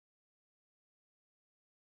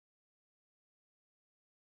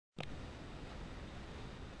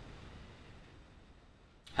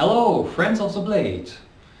Hello, friends of the blade.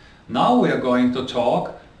 Now we are going to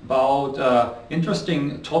talk about an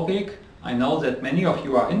interesting topic I know that many of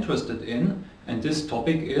you are interested in, and this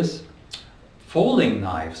topic is folding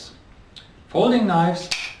knives. Folding knives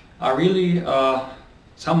are really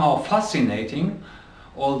somehow fascinating,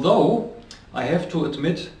 although I have to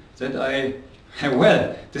admit that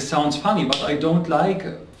well, this sounds funny, but I don't like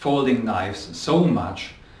folding knives so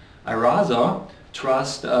much. I rather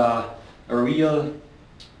trust a real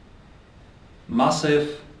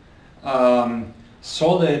massive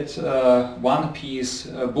solid one-piece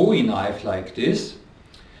Bowie knife like this,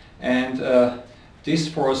 and this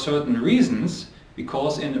for certain reasons,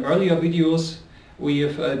 because in earlier videos we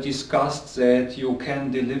have discussed that you can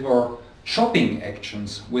deliver chopping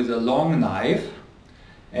actions with a long knife,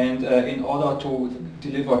 and in order to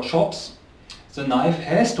deliver chops the knife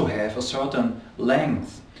has to have a certain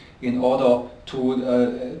length in order to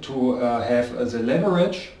have the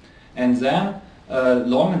leverage. And then a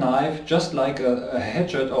long knife, just like a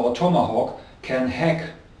hatchet or a tomahawk, can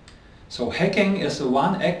hack. So hacking is the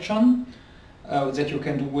one action that you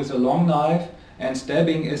can do with a long knife, and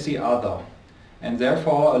stabbing is the other. And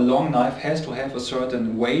therefore a long knife has to have a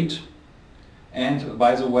certain weight. And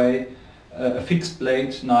by the way, a fixed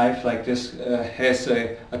blade knife like this has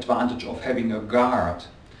the advantage of having a guard.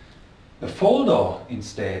 A folder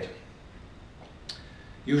instead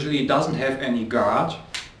usually doesn't have any guard,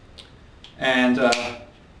 and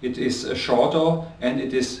it is shorter and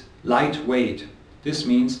it is lightweight. This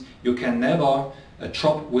means you can never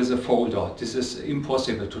chop with a folder. This is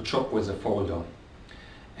impossible to chop with a folder.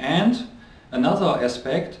 And another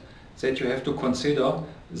aspect that you have to consider,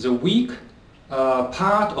 the weak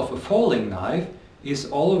part of a folding knife is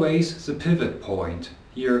always the pivot point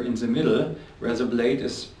here in the middle where the blade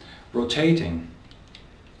is rotating,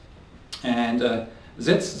 and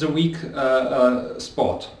that's the weak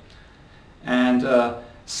spot. And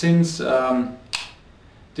since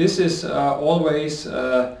this is always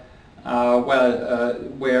where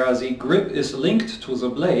the grip is linked to the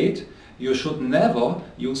blade, you should never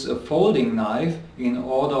use a folding knife in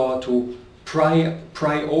order to pry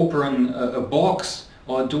open a box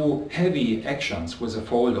or do heavy actions with a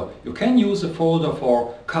folder. You can use a folder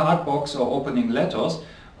for card box or opening letters,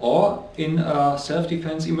 or in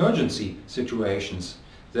self-defense emergency situations.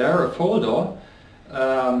 There a folder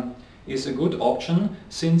is a good option,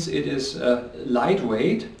 since it is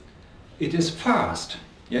lightweight, it is fast.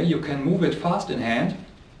 Yeah, you can move it fast in hand.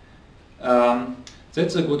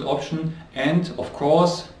 That's a good option. And of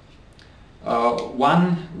course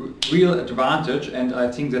one real advantage, and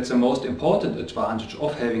I think that's the most important advantage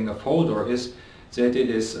of having a folder, is that it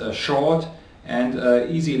is short and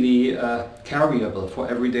easily carryable for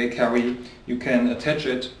everyday carry. You can attach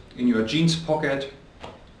it in your jeans pocket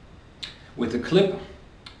with a clip,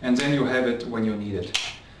 and then you have it when you need it.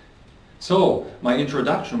 So my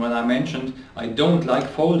introduction, when I mentioned I don't like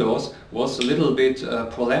folders, was a little bit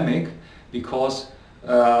polemic, because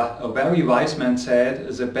a very wise man said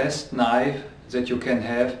the best knife that you can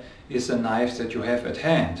have is a knife that you have at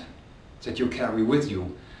hand, that you carry with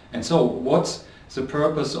you. And so what's the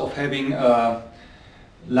purpose of having a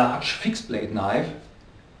large fixed blade knife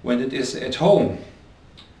when it is at home,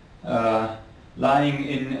 lying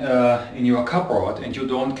in your cupboard, and you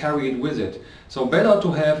don't carry it with it? So better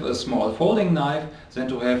to have a small folding knife than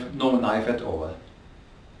to have no knife at all.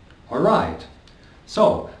 Alright,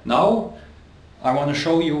 so now I want to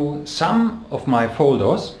show you some of my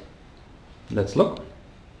folders. Let's look.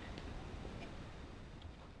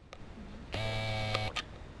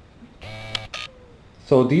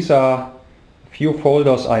 So these are a few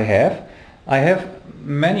folders I have. I have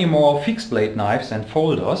many more fixed blade knives and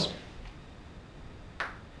folders,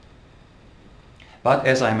 but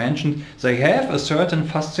as I mentioned, they have a certain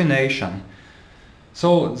fascination.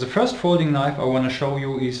 So the first folding knife I want to show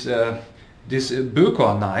you is this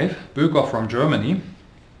Gerber knife, Gerber from Germany.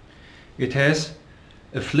 It has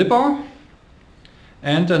a flipper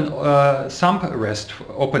and a thumb rest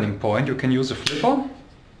opening point. You can use a flipper.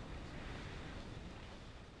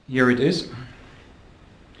 Here it is.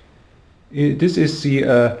 This is the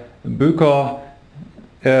Gerber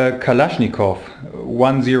Kalashnikov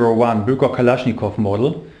 101, Gerber Kalashnikov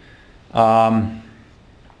model.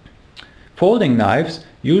 Folding knives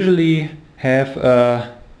usually have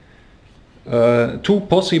two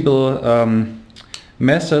possible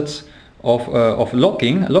methods of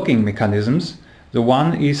locking mechanisms. The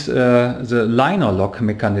one is the liner lock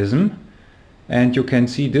mechanism, and you can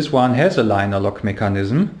see this one has a liner lock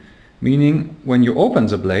mechanism, meaning when you open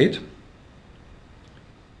the blade,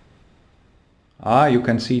 you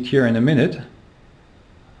can see it here in a minute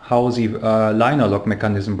how the liner lock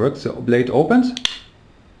mechanism works. The blade opens,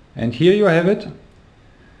 and here you have it,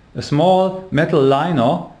 a small metal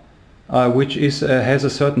liner which has a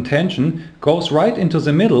certain tension, goes right into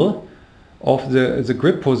the middle of the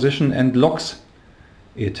grip position and locks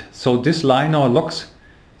it. So this liner locks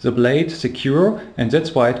the blade secure, and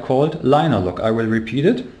that's why it's called liner lock. I will repeat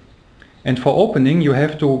it. And for opening you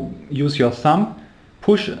have to use your thumb,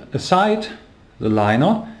 push aside the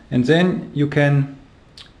liner, and then you can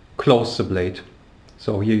close the blade.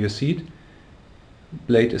 So here you see it,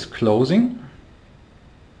 blade is closing.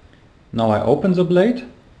 Now I open the blade,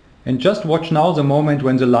 and just watch now the moment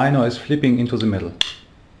when the liner is flipping into the middle.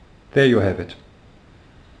 There you have it.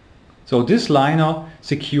 So this liner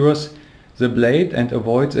secures the blade and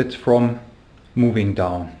avoids it from moving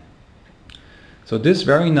down. So this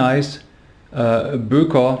very nice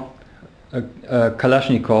Böker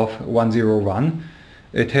Kalashnikov 101,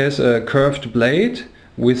 it has a curved blade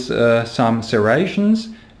with some serrations,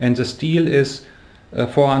 and the steel is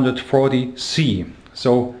 440C.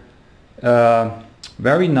 So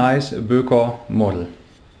very nice Böker model.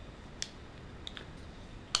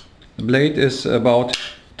 The blade is about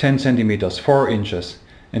 10 centimeters, 4 inches.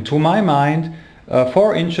 And to my mind,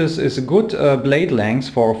 4 inches is a good blade length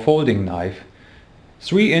for a folding knife.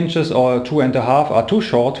 3 inches or 2.5 are too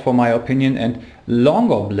short for my opinion, and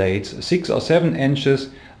longer blades, 6 or 7 inches,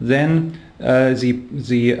 then the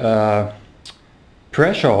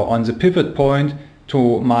pressure on the pivot point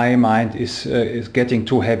to my mind is getting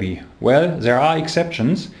too heavy. Well, there are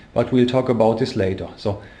exceptions, but we'll talk about this later.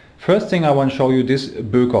 So first thing I want to show you this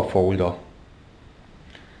Böker folder.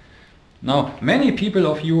 Now, many people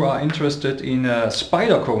of you are interested in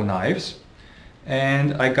Spyderco knives,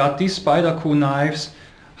 and I got these Spyderco knives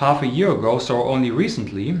half a year ago, so only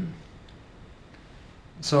recently.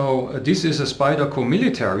 So this is a Spyderco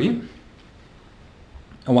military,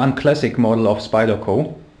 one classic model of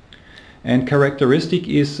Spyderco, and characteristic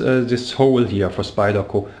is this hole here for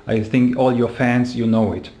Spyderco. I think all your fans, you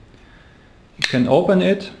know it. You can open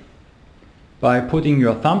it by putting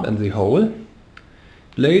your thumb in the hole.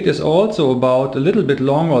 Blade is also about a little bit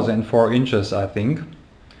longer than 4 inches, I think,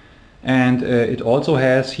 and it also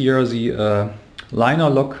has here the liner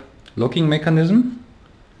locking mechanism.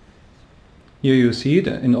 Here you see it.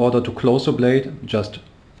 In order to close the blade, just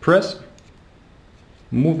press,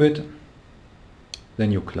 move it,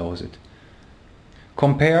 then you close it.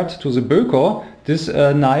 Compared to the Böker, this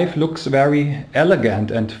knife looks very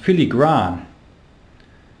elegant and filigrane.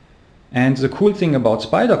 And the cool thing about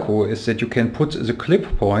Spyderco is that you can put the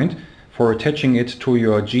clip point for attaching it to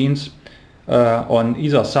your jeans on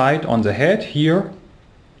either side, on the head here.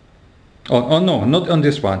 Oh no, not on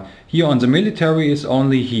this one. Here on the military is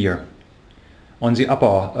only here, on the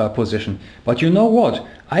upper position. But you know what?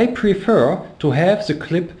 I prefer to have the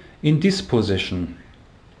clip in this position,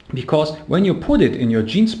 because when you put it in your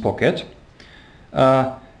jeans pocket,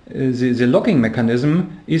 the locking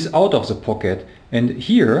mechanism is out of the pocket, and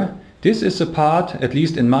here this is the part, at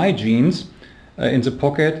least in my jeans, in the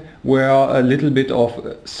pocket where a little bit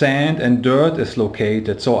of sand and dirt is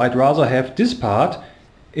located. So I'd rather have this part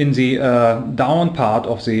in the down part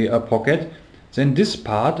of the pocket than this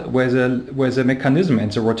part where the mechanism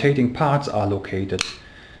and the rotating parts are located.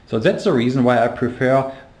 So that's the reason why I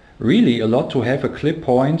prefer really a lot to have a clip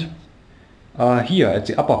point here at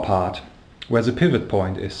the upper part where the pivot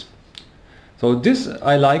point is. So this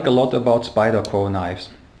I like a lot about Spyderco knives.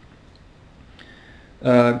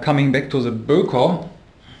 Coming back to the Böker,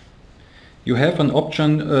 you have an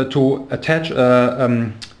option to attach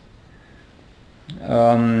a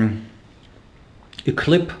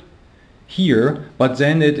clip here, but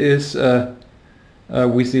then it is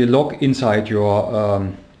with the lock inside your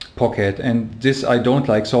pocket, and this I don't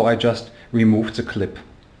like, so I just removed the clip.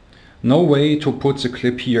 No way to put the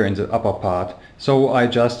clip here in the upper part, so I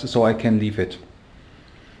can leave it,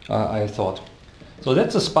 I thought. So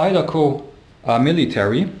that's a Spyderco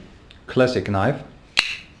military classic knife,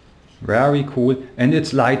 very cool, and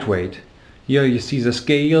it's lightweight. Here you see the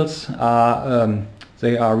scales are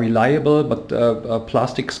they are reliable, but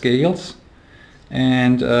plastic scales,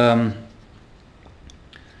 and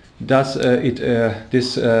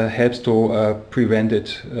this helps to prevent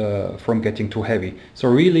it from getting too heavy. So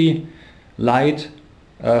really light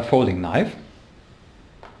folding knife.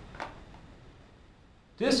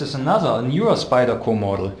 This is a newer Spyderco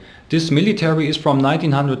model. This military is from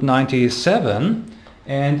 1997,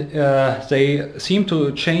 and they seem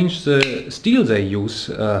to change the steel they use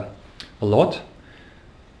a lot.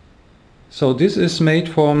 So this is made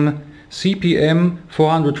from CPM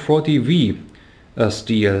 440V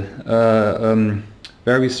steel,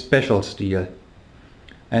 very special steel.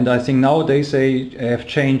 and I think nowadays they have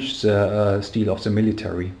changed the steel of the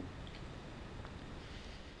military.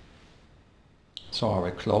 So I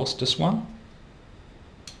will close this one.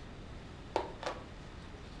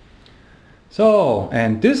 So,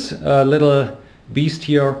 and this little beast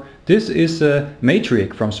here, this is a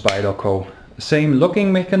matrix from Spyderco. Same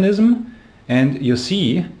locking mechanism, and you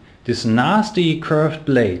see this nasty curved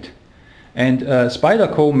blade. And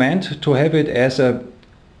Spyderco meant to have it as a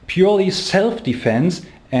purely self-defense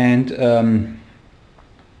and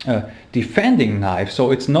defending knife.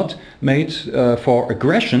 So it's not made for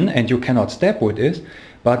aggression and you cannot stab with it.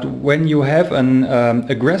 But when you have an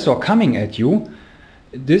aggressor coming at you,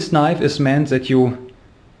 this knife is meant that you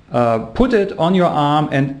put it on your arm,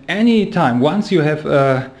 and any time, once you have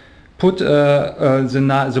put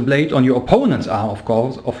the blade on your opponent's arm, of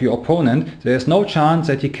course, of your opponent, there's no chance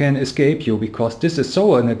that he can escape you, because this is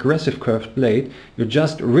so an aggressive curved blade. You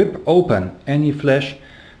just rip open any flesh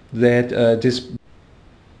that this...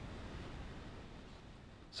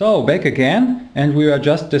 So back again, and we are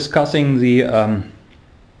just discussing the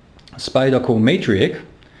Spyderco matrix,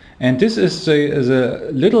 and this is a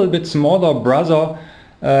little bit smaller brother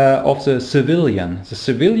of the civilian. The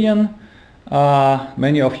civilian,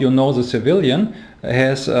 many of you know the civilian,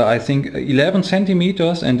 has I think 11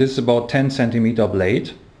 centimeters, and this is about 10 centimeter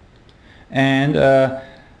blade. And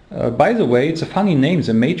by the way, it's a funny name,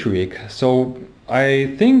 the matrix. So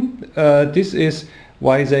I think this is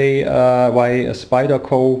why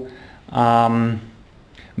Spyderco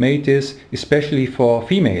made this especially for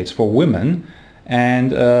females, for women.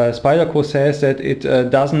 And Spyderco says that it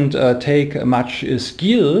doesn't take much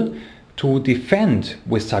skill to defend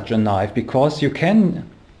with such a knife, because you can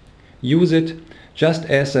use it just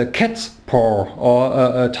as a cat's paw or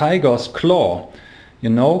a tiger's claw. You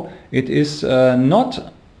know, it is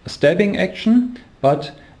not stabbing action,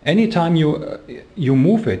 but anytime you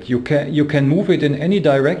move it, you can move it in any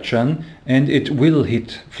direction and it will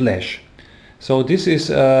hit flesh. So this is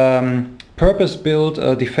purpose-built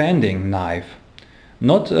defending knife.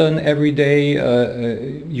 Not an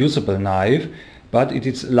everyday usable knife, but it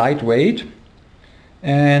is lightweight,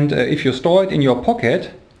 and if you store it in your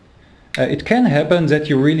pocket, it can happen that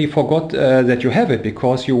you really forgot that you have it,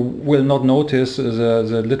 because you will not notice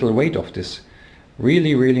the little weight of this.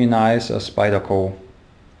 Really, really nice Spyderco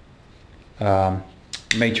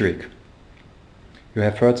matrix. You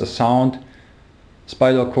have heard the sound.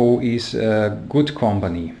 Spyderco is a good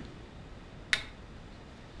company.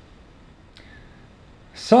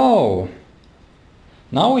 So,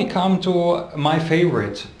 now we come to my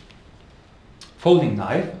favorite folding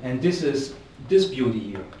knife, and this is this beauty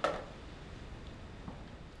here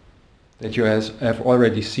that you have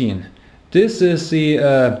already seen. This is the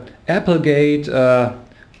Applegate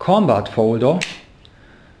combat folder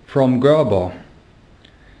from Gerber.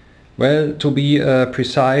 Well, to be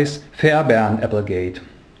precise, Gerber Applegate.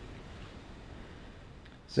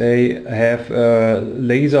 They have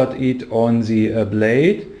lasered it on the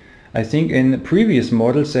blade. I think in previous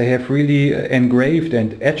models they have really engraved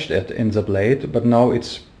and etched it in the blade, but now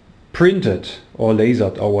it's printed or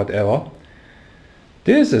lasered or whatever.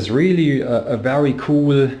 This is really a very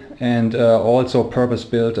cool and also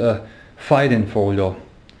purpose-built fight-in folder.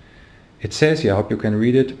 It says here, I hope you can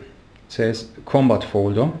read it, it says combat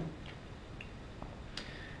folder.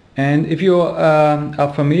 And if you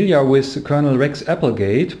are familiar with Colonel Rex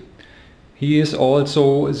Applegate, he is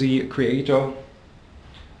also the creator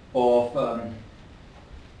of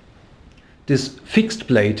this fixed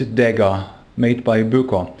blade dagger made by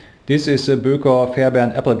Böker. This is a Böker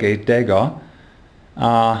Gerber Applegate dagger,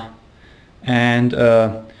 and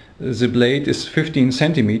the blade is 15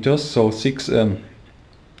 centimeters, so 6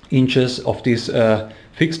 inches of this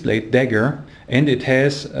fixed blade dagger, and it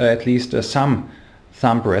has at least some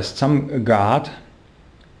thumb rest, some guard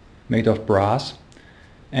made of brass.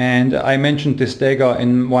 And I mentioned this dagger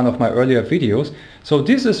in one of my earlier videos. So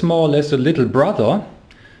this is more or less a little brother,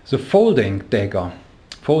 the folding dagger.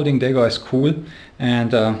 Folding dagger is cool,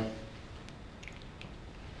 and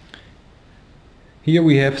here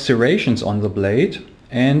we have serrations on the blade,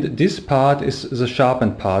 and this part is the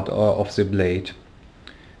sharpened part of the blade.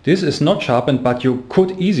 This is not sharpened, but you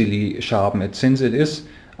could easily sharpen it, since it is,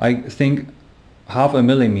 I think, 0.5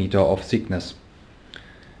 millimeter of thickness.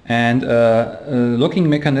 And locking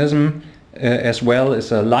mechanism as well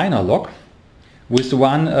is a liner lock with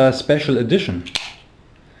one special addition.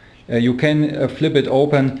 You can flip it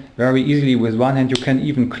open very easily with one hand. You can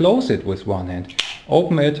even close it with one hand.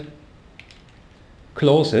 Open it,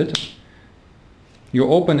 close it. You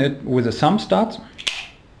open it with a thumb stud,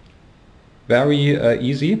 very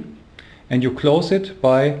easy, and you close it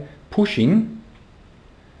by pushing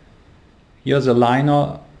Here's a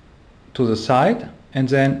liner to the side, and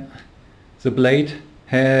then the blade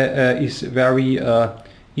is very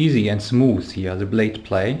easy and smooth here, the blade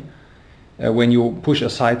play, when you push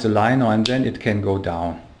aside the liner, and then it can go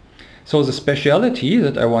down. So the speciality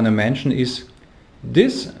that I want to mention is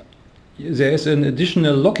this: there is an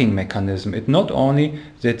additional locking mechanism. It's not only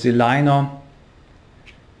that the liner,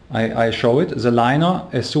 I show it, the liner,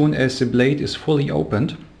 as soon as the blade is fully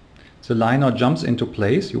opened, the liner jumps into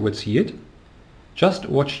place, you will see it. Just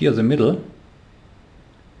watch here the middle.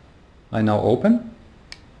 I now open.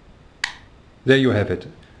 There you have it.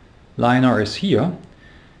 Liner is here.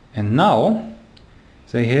 And now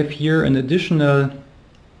they have here an additional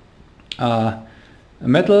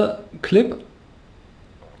metal clip.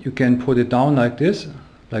 You can put it down like this.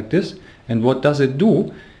 And what does it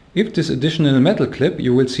do? If this additional metal clip,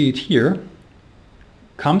 you will see it here,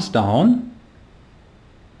 comes down,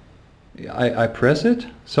 I press it,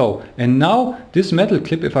 so, and now this metal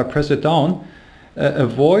clip, if I press it down,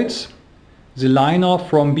 avoids the liner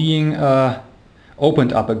from being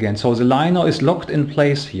opened up again. So the liner is locked in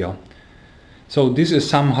place here. So this is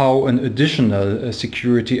somehow an additional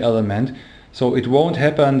security element. So it won't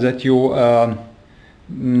happen that you,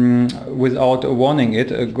 without warning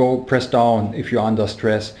it, go press down if you're under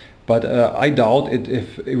stress. But I doubt it,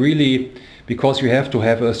 if really, because you have to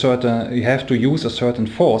have a certain, you have to use a certain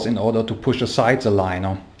force in order to push aside the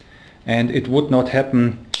liner, and it would not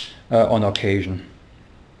happen on occasion.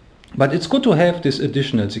 But it's good to have this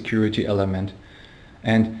additional security element.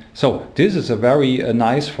 And so this is a very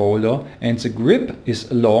nice folder, and the grip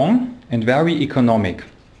is long and very economic.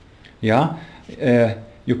 Yeah,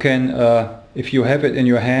 you can, if you have it in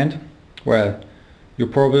your hand, well, you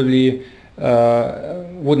probably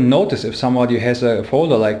wouldn't notice if somebody has a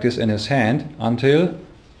folder like this in his hand until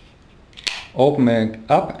open it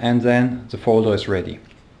up, and then the folder is ready.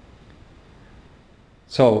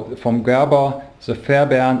 So from Gerber, the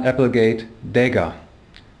Gerber Applegate dagger.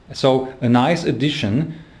 So a nice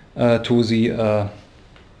addition to the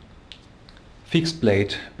fixed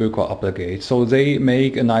blade Gerber Applegate. So they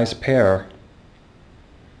make a nice pair.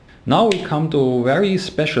 Now we come to a very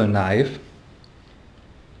special knife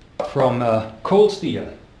from Cold Steel.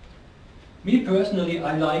 Me personally,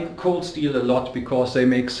 I like Cold Steel a lot because they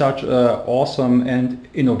make such awesome and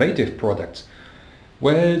innovative products.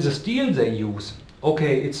 Well, the steel they use,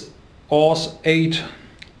 okay, it's Ors 8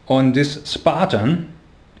 on this Spartan.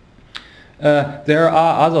 There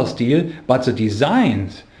are other steel, but the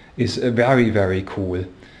design is very cool.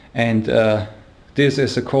 And this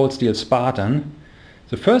is a Cold Steel Spartan.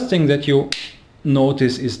 The first thing that you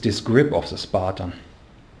notice is this grip of the Spartan.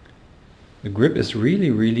 The grip is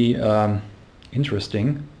really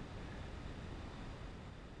interesting.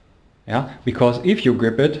 Yeah, because if you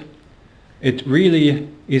grip it, it really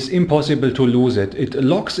is impossible to lose it. It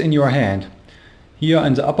locks in your hand. Here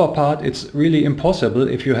in the upper part, it's really impossible.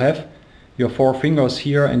 If you have your four fingers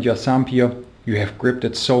here and your thumb here, you have gripped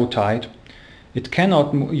it so tight. It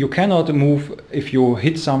cannot, you cannot move. If you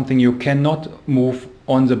hit something, you cannot move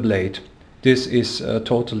on the blade. This is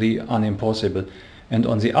totally impossible. And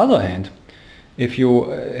on the other hand, if you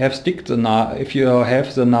have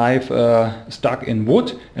the knife stuck in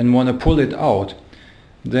wood and want to pull it out,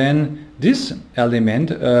 then this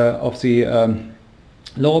element of the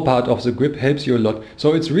lower part of the grip helps you a lot.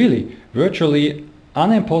 So it's really virtually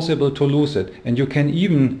impossible to lose it, and you can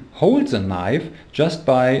even hold the knife just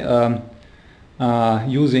by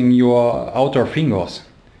using your outer fingers,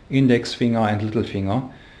 index finger and little finger,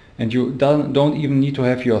 and you don't even need to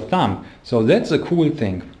have your thumb. So that's a cool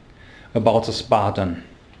thing about the Spartan.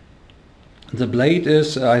 The blade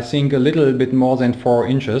is, I think, a little bit more than 4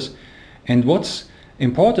 inches, and what's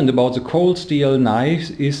important about the Cold Steel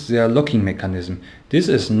knives is their locking mechanism. This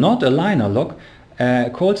is not a liner lock.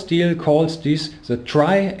 Cold Steel calls this the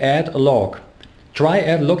triad lock,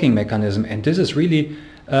 triad locking mechanism, and this is really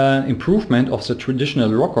an improvement of the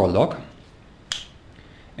traditional rocker lock.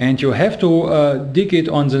 And you have to dig it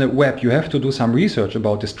on the web. You have to do some research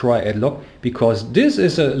about this triad lock, because this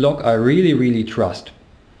is a lock I really trust.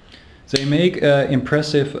 They make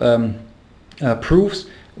impressive proofs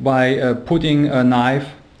by putting a knife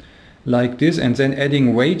like this and then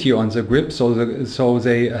adding weight here on the grip, so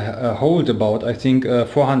they hold about, I think,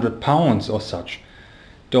 400 pounds or such.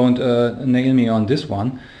 Don't nail me on this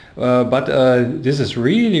one. But this is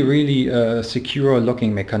really a secure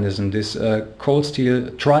locking mechanism, this Cold Steel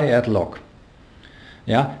triad lock.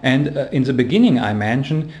 Yeah, and in the beginning I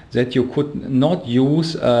mentioned that you could not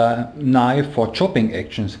use a knife for chopping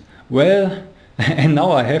actions. Well, And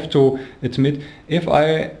now I have to admit, if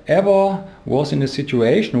I ever was in a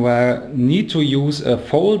situation where I need to use a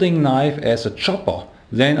folding knife as a chopper,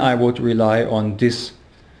 then I would rely on this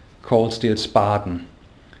Cold Steel Spartan.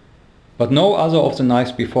 But no other of the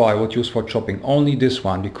knives before I would use for chopping, only this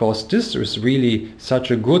one, because this is really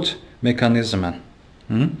such a good mechanism.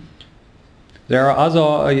 There are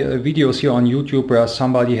other videos here on YouTube where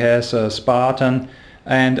somebody has a Spartan,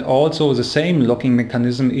 and also the same locking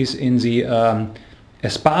mechanism is in the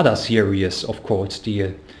Espada series of Cold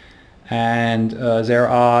Steel. And there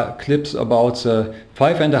are clips about the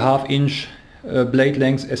 5.5 inch blade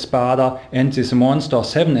length Espada and this monster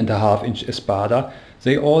 7.5 inch Espada.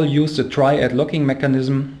 They all use the triad locking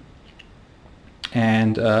mechanism,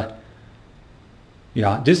 and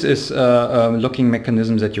yeah, this is a locking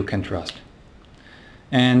mechanism that you can trust.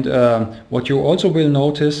 And what you also will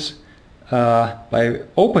notice, by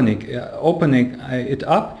opening it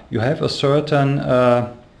up, you have a certain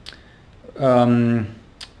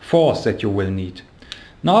force that you will need.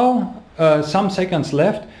 Now some seconds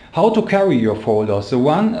left. How to carry your folders? The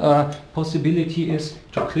one possibility is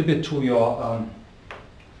to clip it to your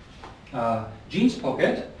jeans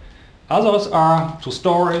pocket. Others are to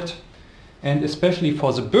store it, and especially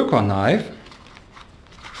for the Gerber knife,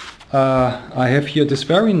 I have here this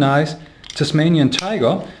very nice Tasmanian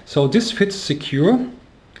tiger. So this fits secure,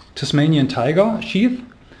 Tasmanian tiger sheath.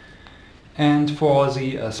 And for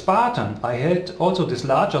the Spartan, I had also this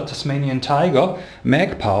larger Tasmanian tiger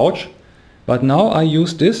mag pouch, but now I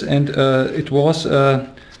use this, and it was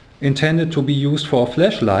intended to be used for a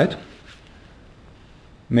flashlight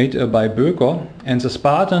made by Gerber, and the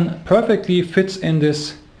Spartan perfectly fits in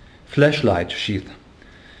this flashlight sheath.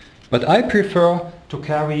 But I prefer to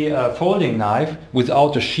carry a folding knife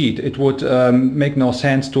without a sheath. It would make no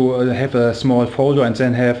sense to have a small folder and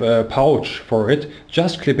then have a pouch for it.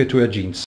 Just clip it to your jeans.